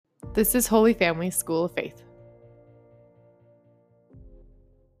This is Holy Family School of Faith.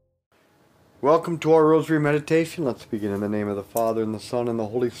 Welcome to our Rosary Meditation. Let's begin in the name of the Father, and the Son, and the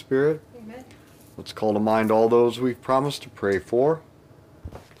Holy Spirit. Amen. Let's call to mind all those we've promised to pray for.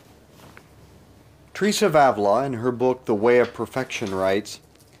 Teresa of Avila, in her book The Way of Perfection, writes,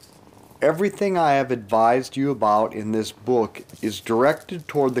 "Everything I have advised you about in this book is directed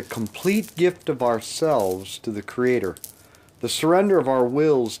toward the complete gift of ourselves to the Creator, the surrender of our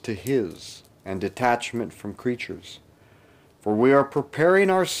wills to His, and detachment from creatures. For we are preparing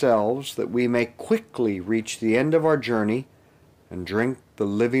ourselves that we may quickly reach the end of our journey and drink the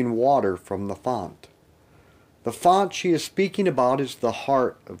living water from the font." The font she is speaking about is the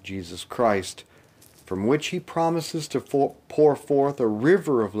heart of Jesus Christ, from which He promises to pour forth a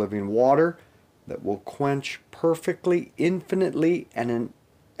river of living water that will quench perfectly, infinitely, and in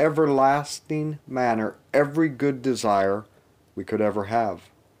everlasting manner every good desire we could ever have.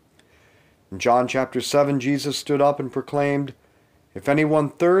 In John chapter 7, Jesus stood up and proclaimed, "If anyone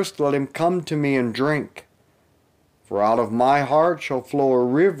thirst, let him come to me and drink. For out of my heart shall flow a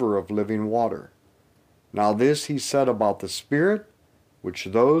river of living water." Now this He said about the Spirit, which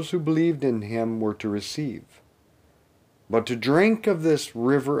those who believed in Him were to receive. But to drink of this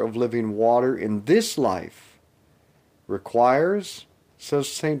river of living water in this life requires, says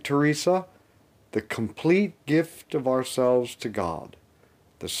St. Teresa, the complete gift of ourselves to God,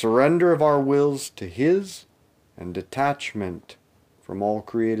 the surrender of our wills to His, and detachment from all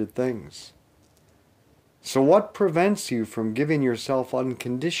created things. So what prevents you from giving yourself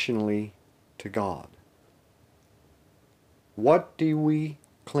unconditionally to God? What do we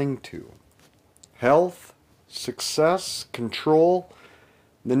cling to? Health, success, control,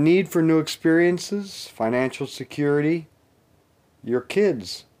 the need for new experiences, financial security, your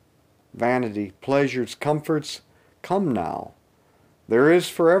kids, vanity, pleasures, comforts. Come now. There is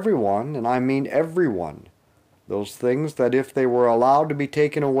for everyone, and I mean everyone, those things that if they were allowed to be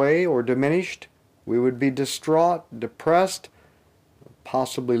taken away or diminished, we would be distraught, depressed,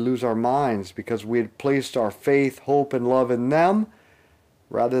 possibly lose our minds because we had placed our faith, hope, and love in them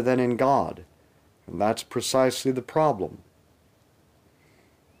rather than in God. And that's precisely the problem.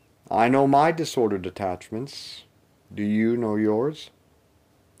 I know my disordered attachments. Do you know yours?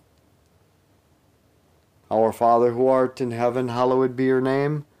 Our Father who art in heaven, hallowed be your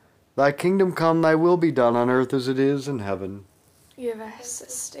name. Thy kingdom come, thy will be done on earth as it is in heaven. Give us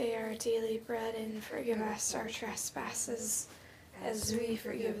this day our daily bread, and forgive us our trespasses, as we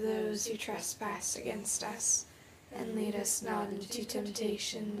forgive those who trespass against us. And lead us not into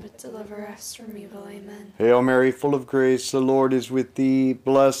temptation, but deliver us from evil. Amen. Hail Mary, full of grace, the Lord is with thee.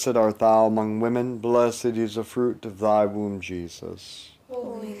 Blessed art thou among women. Blessed is the fruit of thy womb, Jesus.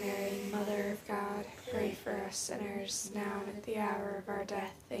 Holy Mary, Mother of God, pray for us sinners, now and at the hour of our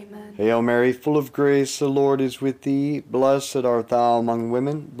death. Amen. Hail Mary, full of grace, the Lord is with thee. Blessed art thou among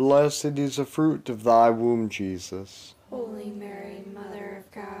women. Blessed is the fruit of thy womb, Jesus. Holy Mary, Mother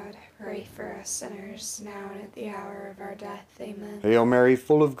of God, pray for us sinners, now and at the hour of our death. Amen. Hail Mary,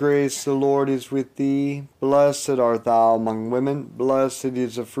 full of grace, the Lord is with thee. Blessed art thou among women. Blessed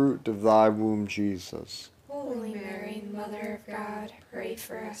is the fruit of thy womb, Jesus. Holy Mary, Mother of God, pray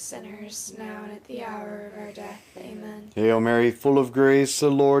for us sinners, now and at the hour of our death. Amen. Hail Mary, full of grace, the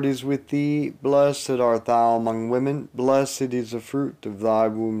Lord is with thee. Blessed art thou among women. Blessed is the fruit of thy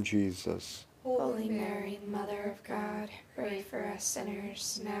womb, Jesus. Holy Mary, Mother of God, pray for us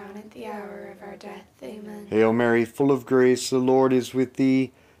sinners, now and at the hour of our death. Amen. Hail Mary, full of grace, the Lord is with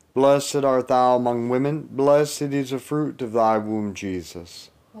thee. Blessed art thou among women. Blessed is the fruit of thy womb, Jesus.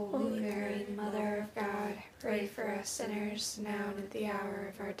 Holy Mary, Mother of God, pray for us sinners, now and at the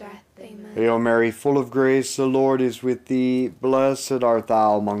hour of our death. Amen. Hail Mary, full of grace, the Lord is with thee. Blessed art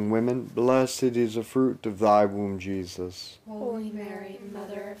thou among women. Blessed is the fruit of thy womb, Jesus. Holy Mary,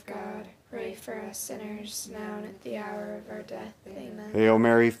 Mother of God, pray for us sinners, now and at the hour of our death. Amen. Hail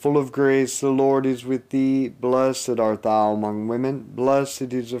Mary, full of grace, the Lord is with thee. Blessed art thou among women.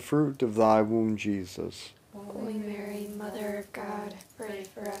 Blessed is the fruit of thy womb, Jesus. Holy Mary, Mother of God, pray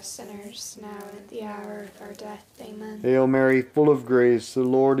for us sinners, now and at the hour of our death. Amen. Hail Mary, full of grace, the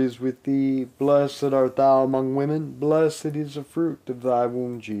Lord is with thee. Blessed art thou among women. Blessed is the fruit of thy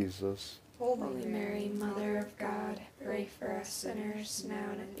womb, Jesus. Holy Mary, Mother of God, pray for us sinners,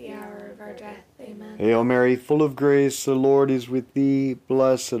 now and at the hour of our death. Amen. Hail Mary, full of grace, the Lord is with thee.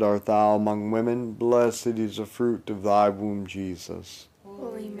 Blessed art thou among women. Blessed is the fruit of thy womb, Jesus.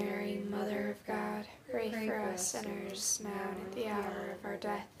 Holy Mary, Mother of God, pray for us sinners, now and at the hour of our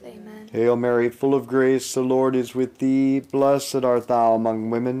death. Amen. Hail Mary, full of grace, the Lord is with thee. Blessed art thou among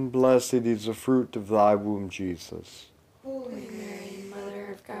women. Blessed is the fruit of thy womb, Jesus. Holy Mary,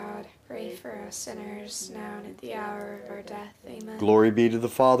 Mother of God, pray for us sinners, now and at the hour of our death. Amen. Glory be to the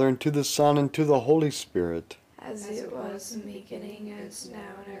Father, and to the Son, and to the Holy Spirit. As it was in the beginning, as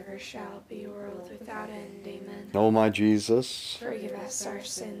now, and ever shall be, world without end. Amen. O my Jesus, Forgive us our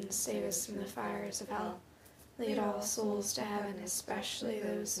sins, save us from the fires of hell. Lead all souls to heaven, especially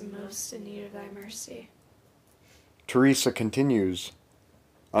those most in need of thy mercy. Teresa continues,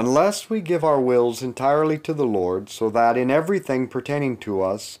 unless we give our wills entirely to the Lord, so that in everything pertaining to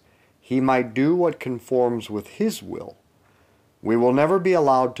us he might do what conforms with his will, we will never be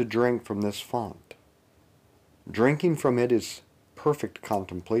allowed to drink from this font. Drinking from it is perfect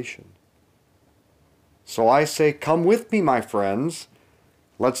contemplation. So I say, come with me, my friends.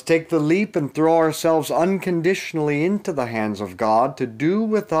 Let's take the leap and throw ourselves unconditionally into the hands of God to do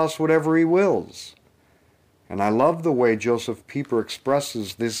with us whatever he wills. And I love the way Joseph Pieper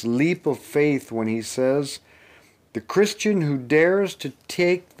expresses this leap of faith when he says, the Christian who dares to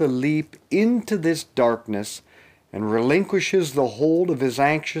take the leap into this darkness and relinquishes the hold of his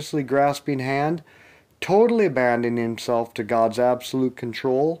anxiously grasping hand, totally abandoning himself to God's absolute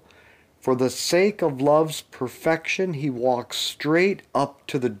control, for the sake of love's perfection, he walks straight up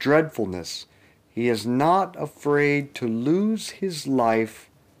to the dreadfulness. He is not afraid to lose his life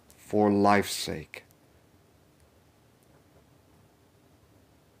for life's sake.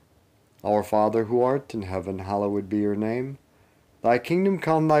 Our Father, who art in heaven, hallowed be your name. Thy kingdom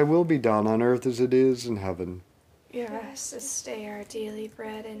come, thy will be done, on earth as it is in heaven. Give us this day our daily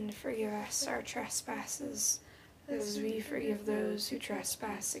bread, and forgive us our trespasses, as we forgive those who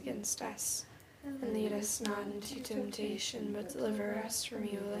trespass against us. And lead us not into temptation, but deliver us from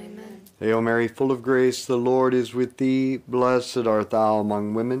evil. Amen. Hail Mary, full of grace, the Lord is with thee. Blessed art thou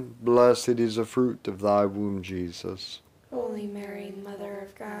among women. Blessed is the fruit of thy womb, Jesus. Holy Mary, Mother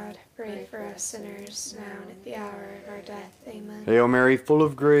of God, pray for us sinners, now and at the hour of our death. Amen. Hail Mary, full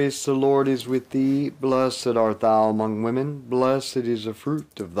of grace, the Lord is with thee. Blessed art thou among women. Blessed is the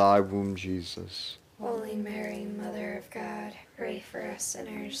fruit of thy womb, Jesus. Holy Mary, Mother of God, pray for us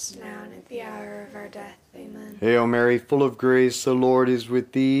sinners, now and at the hour of our death. Amen. Hail Mary, full of grace, the Lord is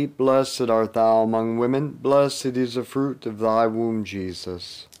with thee. Blessed art thou among women. Blessed is the fruit of thy womb,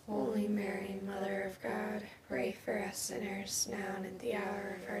 Jesus. Holy Mary, Mother of God, pray for us sinners, now and at the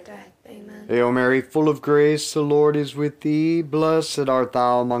hour of our death. Amen. Hail Mary, full of grace, the Lord is with thee. Blessed art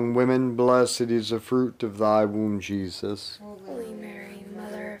thou among women. Blessed is the fruit of thy womb, Jesus. Holy Mary,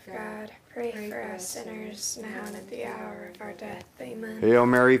 Mother of God, pray for us sinners, now and at the hour of our death. Amen. Hail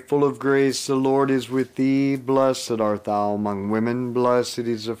Mary, full of grace, the Lord is with thee. Blessed art thou among women. Blessed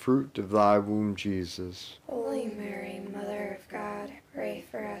is the fruit of thy womb, Jesus. Holy Mary, Mother of God, pray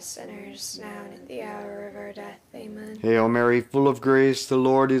for us sinners, now and at the hour of our death. Amen. Hail Mary, full of grace, the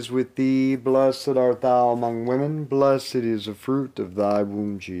Lord is with thee. Blessed art thou among women. Blessed is the fruit of thy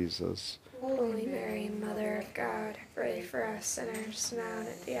womb, Jesus. Holy Mary, Mother of God, pray for us sinners, now and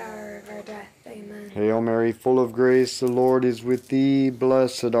at the hour of our death. Amen. Hail Mary, full of grace, the Lord is with thee.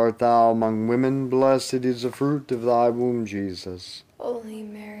 Blessed art thou among women. Blessed is the fruit of thy womb, Jesus. Holy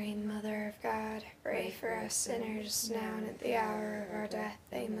Mary, Mother of God, pray for us sinners, now and at the hour of our death.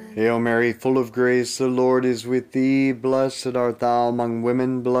 Amen. Hail Mary, full of grace, the Lord is with thee. Blessed art thou among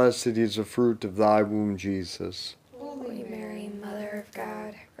women. Blessed is the fruit of thy womb, Jesus. Holy Mary, Mother of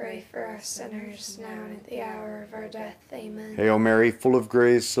God, pray for us sinners, now and at the hour of our death. Amen. Hail Mary, full of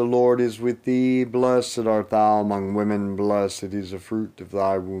grace, the Lord is with thee. Blessed art thou among women. Blessed is the fruit of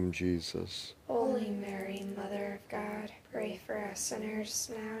thy womb, Jesus. Holy Mary, Mother of God, pray for us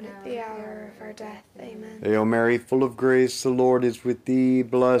sinners, now and at the hour of our death. Amen. Hail Mary, full of grace, the Lord is with thee.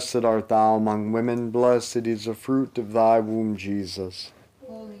 Blessed art thou among women. Blessed is the fruit of thy womb, Jesus.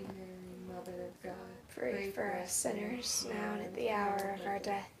 Holy Mary, Mother of God, pray for us sinners, now and at the hour of our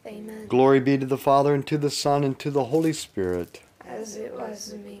death. Amen. Glory be to the Father, and to the Son, and to the Holy Spirit. As it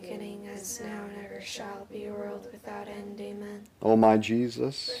was in the beginning, as now and ever shall be, world without end. Amen. O my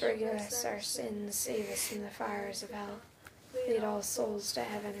Jesus, Forgive us our sins, save us from the fires of hell. Lead all souls to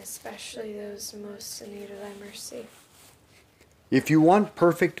heaven, especially those most in need of thy mercy. if you want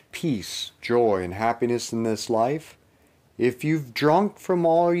perfect peace, joy, and happiness in this life, if you've drunk from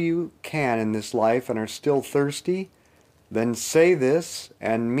all you can in this life and are still thirsty, then say this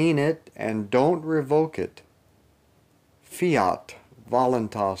and mean it and don't revoke it. Fiat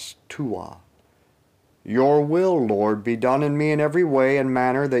Voluntas Tua. Your will, Lord, be done in me in every way and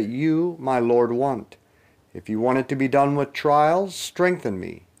manner that you, my Lord, want. If you want it to be done with trials, strengthen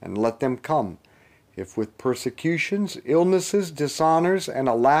me and let them come. If with persecutions, illnesses, dishonors, and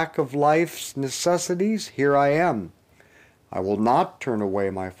a lack of life's necessities, here I am. I will not turn away,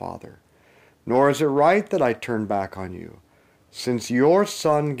 my Father. Nor is it right that I turn back on you. Since your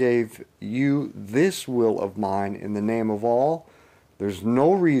Son gave you this will of mine in the name of all, there's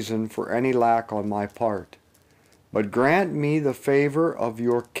no reason for any lack on my part. But grant me the favor of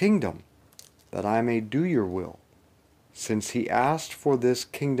your kingdom, that I may do your will, since he asked for this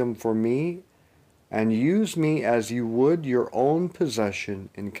kingdom for me, and use me as you would your own possession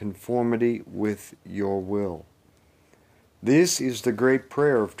in conformity with your will. This is the great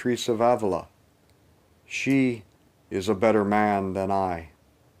prayer of Teresa of Avila. She is a better man than I.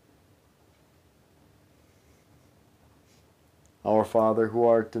 Our Father, who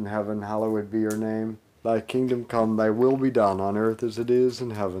art in heaven, hallowed be your name. Thy kingdom come, thy will be done, on earth as it is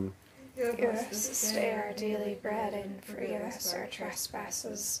in heaven. Give us this day our daily bread, and forgive us our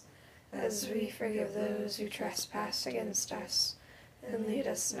trespasses, as we forgive those who trespass against us. And lead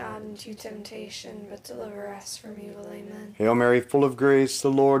us not into temptation, but deliver us from evil. Amen. Hail Mary, full of grace,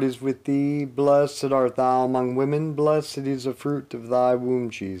 the Lord is with thee. Blessed art thou among women, blessed is the fruit of thy womb,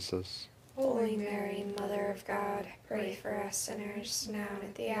 Jesus. Holy Mary, Mother of God, pray for us sinners, now and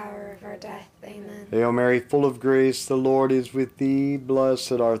at the hour of our death. Amen. Hail Mary, full of grace, the Lord is with thee.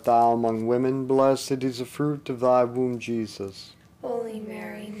 Blessed art thou among women, blessed is the fruit of thy womb, Jesus. Holy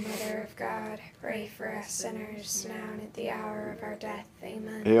Mary, Mother of God, pray for us sinners, now and at the hour of our death.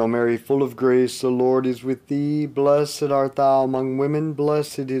 Amen. Hail Mary, full of grace, the Lord is with thee. Blessed art thou among women,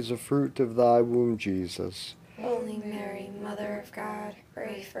 blessed is the fruit of thy womb, Jesus. Holy Mary, Mother of God,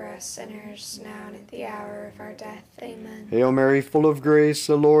 pray for us sinners, now and at the hour of our death. Amen. Hail Mary, full of grace,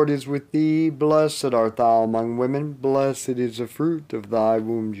 the Lord is with thee. Blessed art thou among women, blessed is the fruit of thy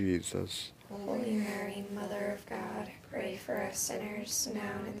womb, Jesus. Holy Mary, Mother of God, pray for us sinners,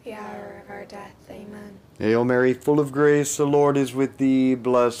 now and at the hour of our death. Amen. Hail Mary, full of grace, the Lord is with thee.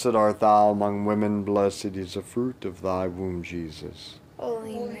 Blessed art thou among women, blessed is the fruit of thy womb, Jesus.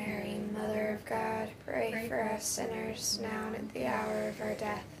 Holy Mary, Mother of God, pray for us sinners, now and at the hour of our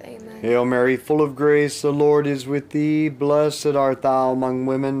death. Amen. Hail Mary, full of grace, the Lord is with thee. Blessed art thou among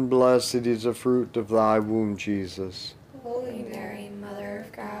women, blessed is the fruit of thy womb, Jesus. Holy Mary, Mother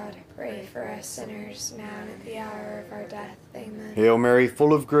of God, pray for us sinners, now and at the hour of our death. Amen. Hail Mary,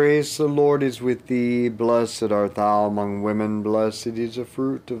 full of grace, the Lord is with thee. Blessed art thou among women, blessed is the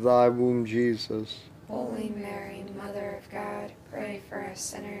fruit of thy womb, Jesus. Holy Mary, Mother of God, pray for us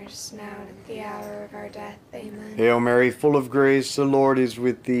sinners, now and at the hour of our death. Amen. Hail Mary, full of grace, the Lord is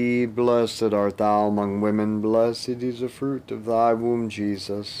with thee. Blessed art thou among women, blessed is the fruit of thy womb,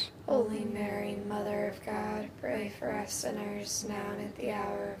 Jesus. Holy Mary, Mother of God, pray for us sinners, now and at the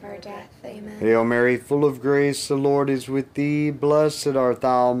hour of our death. Amen. Hail Mary, full of grace, the Lord is with thee. Blessed art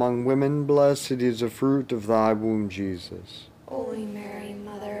thou among women, blessed is the fruit of thy womb, Jesus. Holy Mary,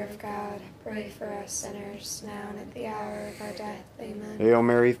 Mother of God, pray for us sinners, now and at the hour of our death. Amen. Hail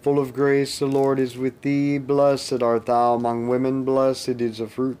Mary, full of grace, the Lord is with thee. Blessed art thou among women, blessed is the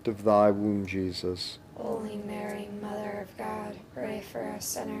fruit of thy womb, Jesus. Holy Mary, Mother of God, pray for us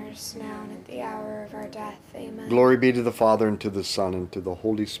sinners, now and at the hour of our death. Amen. Glory be to the Father, and to the Son, and to the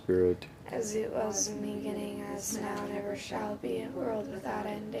Holy Spirit. As it was in the beginning, as now and ever shall be, a world without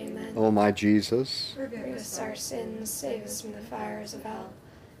end. Amen. O my Jesus, Forgive us our sins, save us from the fires of hell.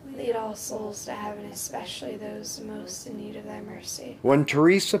 Lead all souls to heaven, especially those most in need of thy mercy. when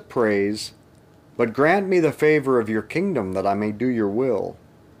Teresa prays, "But grant me the favor of your kingdom that I may do your will,"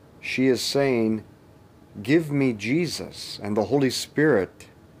 she is saying, "Give me Jesus and the Holy Spirit,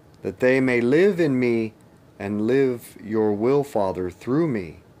 that they may live in me and live your will, Father, through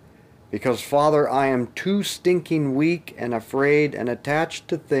me. Because, Father, I am too stinking weak and afraid and attached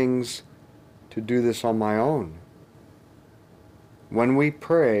to things to do this on my own." When we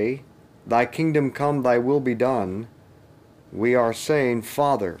pray, "Thy kingdom come, thy will be done," we are saying,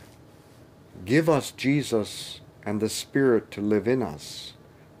 "Father, give us Jesus and the Spirit to live in us,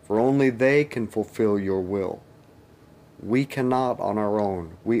 for only they can fulfill your will. We cannot on our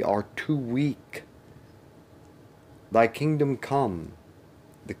own. We are too weak. Thy kingdom come."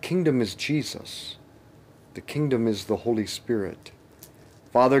 The kingdom is Jesus. The kingdom is the Holy Spirit.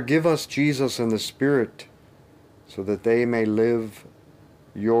 Father, give us Jesus and the Spirit so that they may live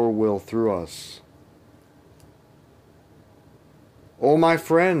your will through us. "Oh, my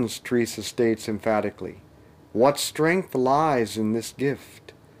friends," Teresa states emphatically, "what strength lies in this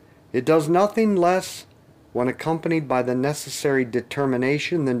gift! It does nothing less, when accompanied by the necessary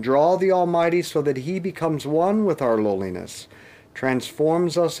determination, than draw the Almighty so that He becomes one with our lowliness,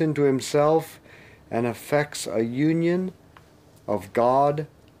 transforms us into Himself, and effects a union of God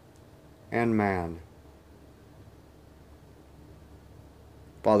and man."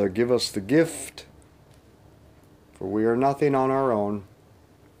 Father, give us the gift, for we are nothing on our own.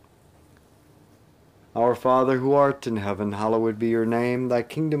 Our Father who art in heaven, hallowed be your name. Thy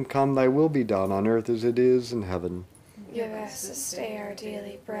kingdom come, thy will be done on earth as it is in heaven. Give us this day our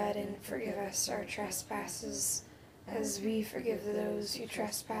daily bread, and forgive us our trespasses, as we forgive those who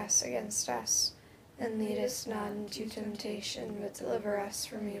trespass against us. And lead us not into temptation, but deliver us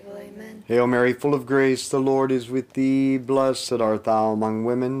from evil. Amen. Hail Mary, full of grace, the Lord is with thee. Blessed art thou among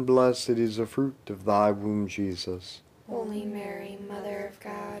women, blessed is the fruit of thy womb, Jesus. Holy Mary, Mother of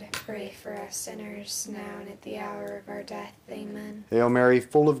God, pray for us sinners, now and at the hour of our death. Amen. Hail Mary,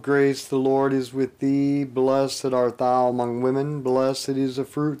 full of grace, the Lord is with thee. Blessed art thou among women, blessed is the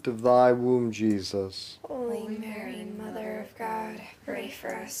fruit of thy womb, Jesus. Holy Mary, Mother of God, pray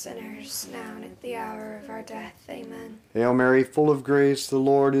for us sinners, now and at the hour of our death. Amen. Hail Mary, full of grace, the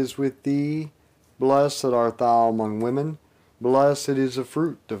Lord is with thee. Blessed art thou among women, blessed is the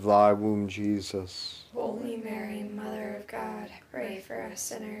fruit of thy womb, Jesus. Holy Mary, Mother of God, pray for us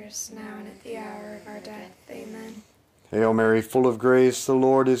sinners, now and at the hour of our death. Amen. Hail Mary, full of grace, the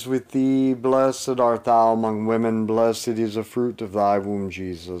Lord is with thee. Blessed art thou among women, blessed is the fruit of thy womb,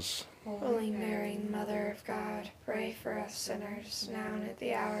 Jesus. Holy Mary, Mother of God, pray for us sinners, now and at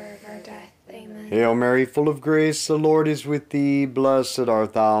the hour of our death. Amen. Hail Mary, full of grace, the Lord is with thee. Blessed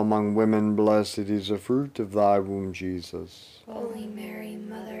art thou among women, blessed is the fruit of thy womb, Jesus. Holy Mary,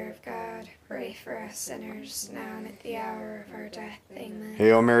 Mother of God, pray for us sinners, now and at the hour of our death. Amen.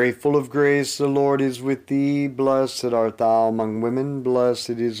 Hail Mary, full of grace, the Lord is with thee. Blessed art thou among women,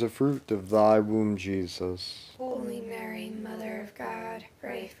 blessed is the fruit of thy womb, Jesus. Holy Mary, Mother of God,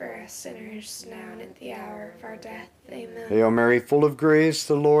 pray for us sinners, now and at the hour of our death. Amen. Hail Mary, full of grace,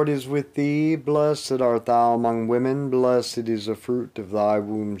 the Lord is with thee. Blessed art thou among women, blessed is the fruit of thy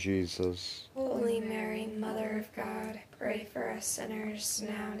womb, Jesus. Holy Mary, Mother of God, pray for us sinners,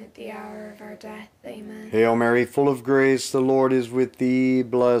 now and at the hour of our death. Amen. Hail Mary, full of grace, the Lord is with thee.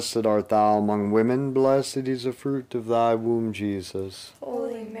 Blessed art thou among women, blessed is the fruit of thy womb, Jesus.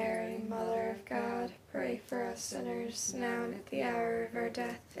 Holy Mary, Mother of God, pray for us sinners, now and at the hour of our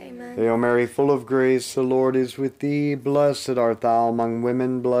death. Amen. Hail Mary, full of grace, the Lord is with thee. Blessed art thou among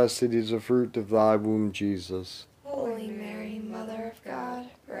women, blessed is the fruit of thy womb, Jesus. Holy Mary, Mother of God,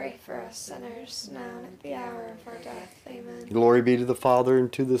 pray for us sinners, now and at the hour of our death. Amen. Glory be to the Father,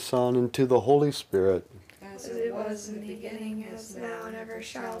 and to the Son, and to the Holy Spirit. As it was in the beginning, as now and ever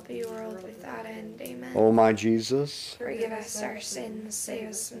shall be, world without end. Amen. O my Jesus, Forgive us our sins, save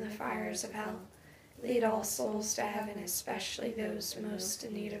us from the fires of hell. Lead all souls to heaven, especially those most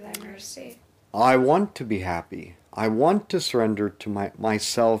in need of thy mercy. I want to be happy. I want to surrender to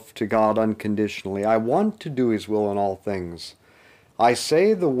myself to God unconditionally. I want to do His will in all things. I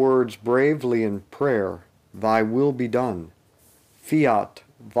say the words bravely in prayer, Thy will be done. Fiat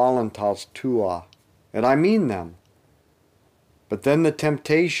Voluntas Tua. And I mean them. But then the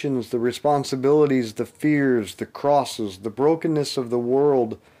temptations, the responsibilities, the fears, the crosses, the brokenness of the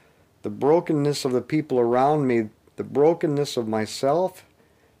world, the brokenness of the people around me, the brokenness of myself,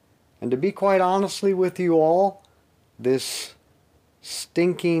 and to be quite honestly with you all, this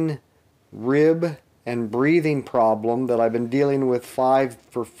stinking rib and breathing problem that I've been dealing with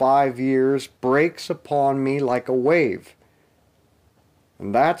for 5 years breaks upon me like a wave.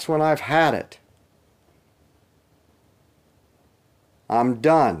 And that's when I've had it. I'm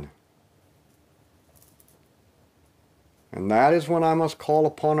done. And that is when I must call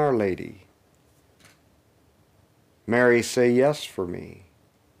upon Our Lady. Mary, say yes for me.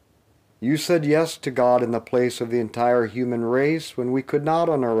 You said yes to God in the place of the entire human race when we could not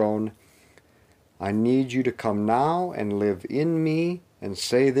on our own. I need you to come now and live in me and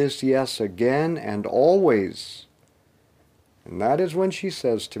say this yes again and always. And that is when she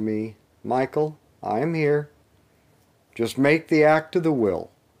says to me, Michael, I am here. Just make the act of the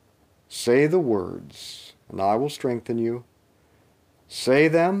will. Say the words, and I will strengthen you. Say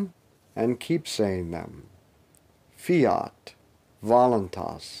them and keep saying them. Fiat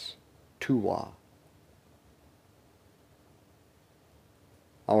Voluntas Tua.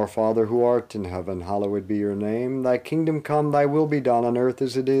 Our Father who art in heaven, hallowed be your name. Thy kingdom come, thy will be done on earth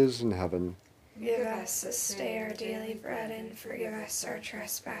as it is in heaven. Give us this day our daily bread, and forgive us our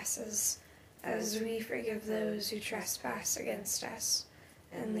trespasses, as we forgive those who trespass against us.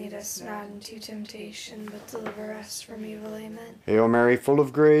 And lead us not into temptation, but deliver us from evil. Amen. Hail Mary, full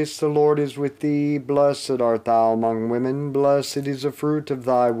of grace, the Lord is with thee. Blessed art thou among women, blessed is the fruit of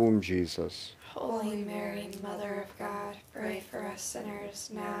thy womb, Jesus. Holy Mary, Mother of God, pray for us sinners,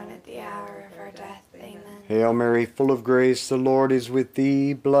 now and at the hour of our death. Amen. Hail Mary, full of grace, the Lord is with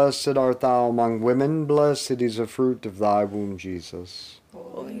thee. Blessed art thou among women, blessed is the fruit of thy womb, Jesus.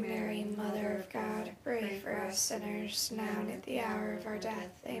 Holy Mary, Mother of God, pray for us us sinners, now and at the hour of our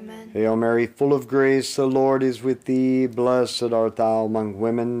death. Amen. Hail Mary, full of grace, the Lord is with thee. Blessed art thou among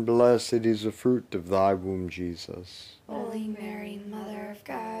women, blessed is the fruit of thy womb, Jesus. Holy Mary, Mother of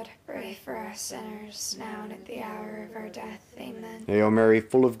God, pray for us sinners, now and at the hour of our death. Amen. Hail Mary,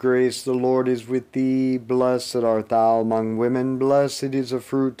 full of grace, the Lord is with thee. Blessed art thou among women, blessed is the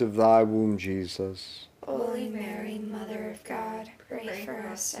fruit of thy womb, Jesus. Holy Mary, Mother of God, pray for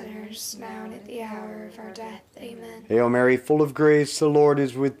us sinners, now and at the hour of our death. Amen. Hail Mary, full of grace, the Lord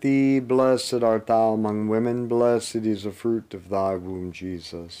is with thee. Blessed art thou among women, blessed is the fruit of thy womb,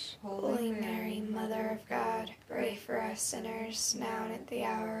 Jesus. Holy Mary, Mother of God, pray for us sinners, now and at the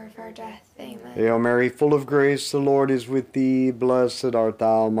hour of our death. Amen. Hail Mary, full of grace, the Lord is with thee. Blessed art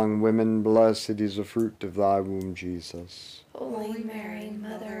thou among women, blessed is the fruit of thy womb, Jesus. Holy Mary,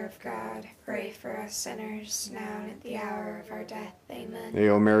 Mother of God, pray for us sinners, now and at the hour of our death. Amen.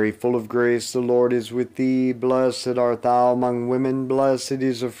 Hail Mary, full of grace, the Lord is with thee. Blessed art thou among women, blessed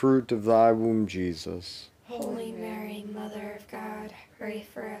is the fruit of thy womb, Jesus. Holy Mary, Mother of God, pray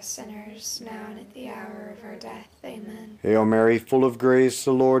for us sinners, now and at the hour of our death. Amen. Hail Mary, full of grace,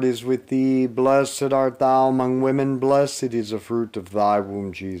 the Lord is with thee. Blessed art thou among women, blessed is the fruit of thy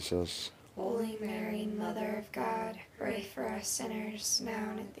womb, Jesus. Holy Mary, Mother of God, pray for us sinners, now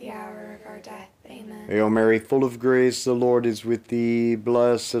and at the hour of our death. Amen. Hail Mary, full of grace, the Lord is with thee.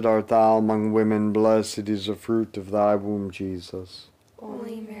 Blessed art thou among women, blessed is the fruit of thy womb, Jesus.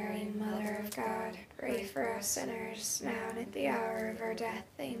 Holy Mary, Mother of God, pray for us sinners, now and at the hour of our death.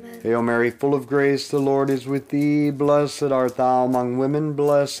 Amen. Hail Mary, full of grace, the Lord is with thee. Blessed art thou among women,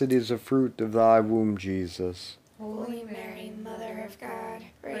 blessed is the fruit of thy womb, Jesus. Holy Mary, Mother of God,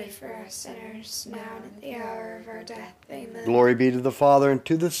 pray for us sinners, now and at the hour of our death. Amen. Glory be to the Father, and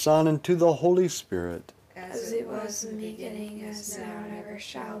to the Son, and to the Holy Spirit. As it was in the beginning, as now and ever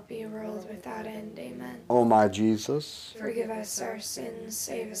shall be, world without end. Amen. O my Jesus, Forgive us our sins,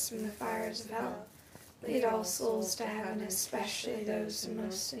 save us from the fires of hell. Lead all souls to heaven, especially those in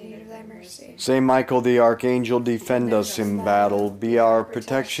most need of thy mercy. Saint Michael the Archangel, defend us in battle. Be our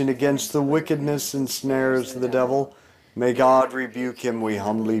protection against the wickedness and snares of the devil. May God rebuke him, we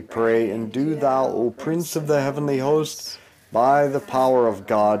humbly pray. And do thou, O Prince of the heavenly host, by the power of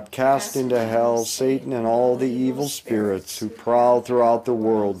God, cast into hell Satan and all the evil spirits who prowl throughout the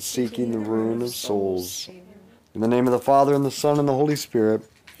world, seeking the ruin of souls. In the name of the Father, and the Son, and the Holy Spirit.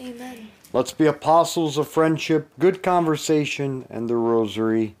 Amen. Let's be apostles of friendship, good conversation, and the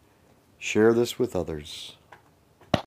rosary. Share this with others.